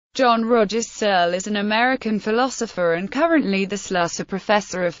John Rogers Searle is an American philosopher and currently the Slusser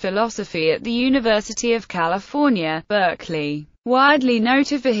Professor of Philosophy at the University of California, Berkeley. Widely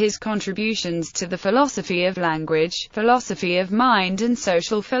noted for his contributions to the philosophy of language, philosophy of mind and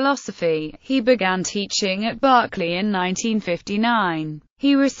social philosophy, he began teaching at Berkeley in 1959.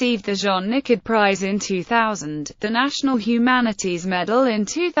 He received the Jean Nicod Prize in 2000, the National Humanities Medal in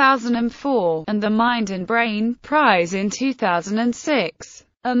 2004, and the Mind and Brain Prize in 2006.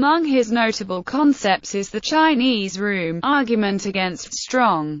 Among his notable concepts is the Chinese room, argument against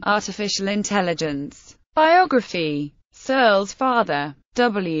strong, artificial intelligence. Biography. Searle's father,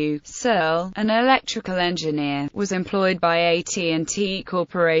 W. Searle, an electrical engineer, was employed by AT&T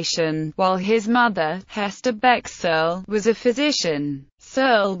Corporation, while his mother, Hester Beck Searle, was a physician.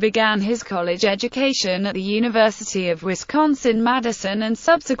 Searle began his college education at the University of Wisconsin-Madison and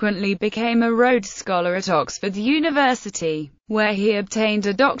subsequently became a Rhodes Scholar at Oxford University, where he obtained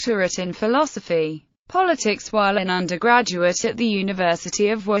a doctorate in philosophy. Politics. While an undergraduate at the University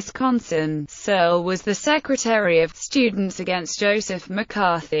of Wisconsin, Searle was the Secretary of Students against Joseph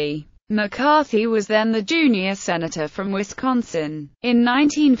McCarthy. McCarthy was then the junior senator from Wisconsin. In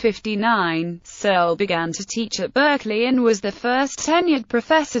 1959, Searle began to teach at Berkeley and was the first tenured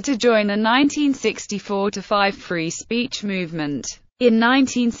professor to join the 1964-5 free speech movement. In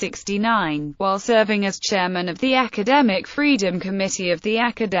 1969, while serving as chairman of the Academic Freedom Committee of the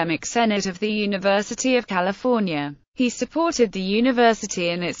Academic Senate of the University of California, he supported the university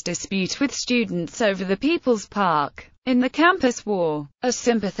in its dispute with students over the People's Park in the campus war. A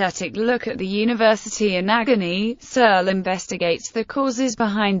sympathetic look at the university in agony, Searle investigates the causes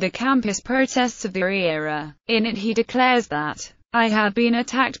behind the campus protests of the era. In it he declares that, "I had been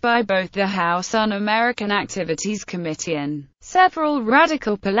attacked by both the House Un-American Activities Committee and several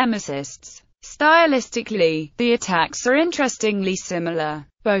radical polemicists. Stylistically, the attacks are interestingly similar.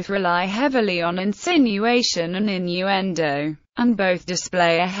 Both rely heavily on insinuation and innuendo, and both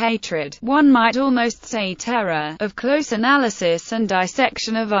display a hatred, one might almost say terror, of close analysis and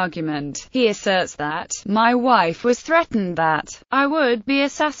dissection of argument." He asserts that, "My wife was threatened that I would be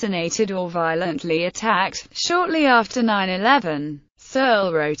assassinated or violently attacked shortly after 9/11.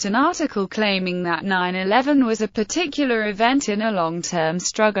 Searle wrote an article claiming that 9/11 was a particular event in a long-term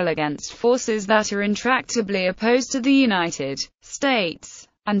struggle against forces that are intractably opposed to the United States,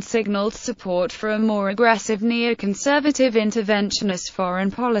 and signaled support for a more aggressive neoconservative interventionist foreign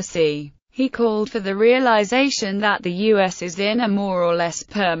policy. He called for the realization that the U.S. is in a more or less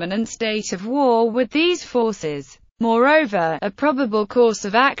permanent state of war with these forces. Moreover, a probable course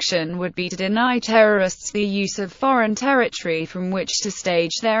of action would be to deny terrorists the use of foreign territory from which to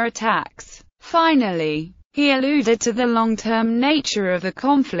stage their attacks." Finally, he alluded to the long-term nature of the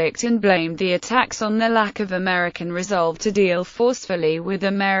conflict and blamed the attacks on the lack of American resolve to deal forcefully with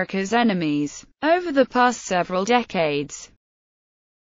America's enemies. Over the past several decades,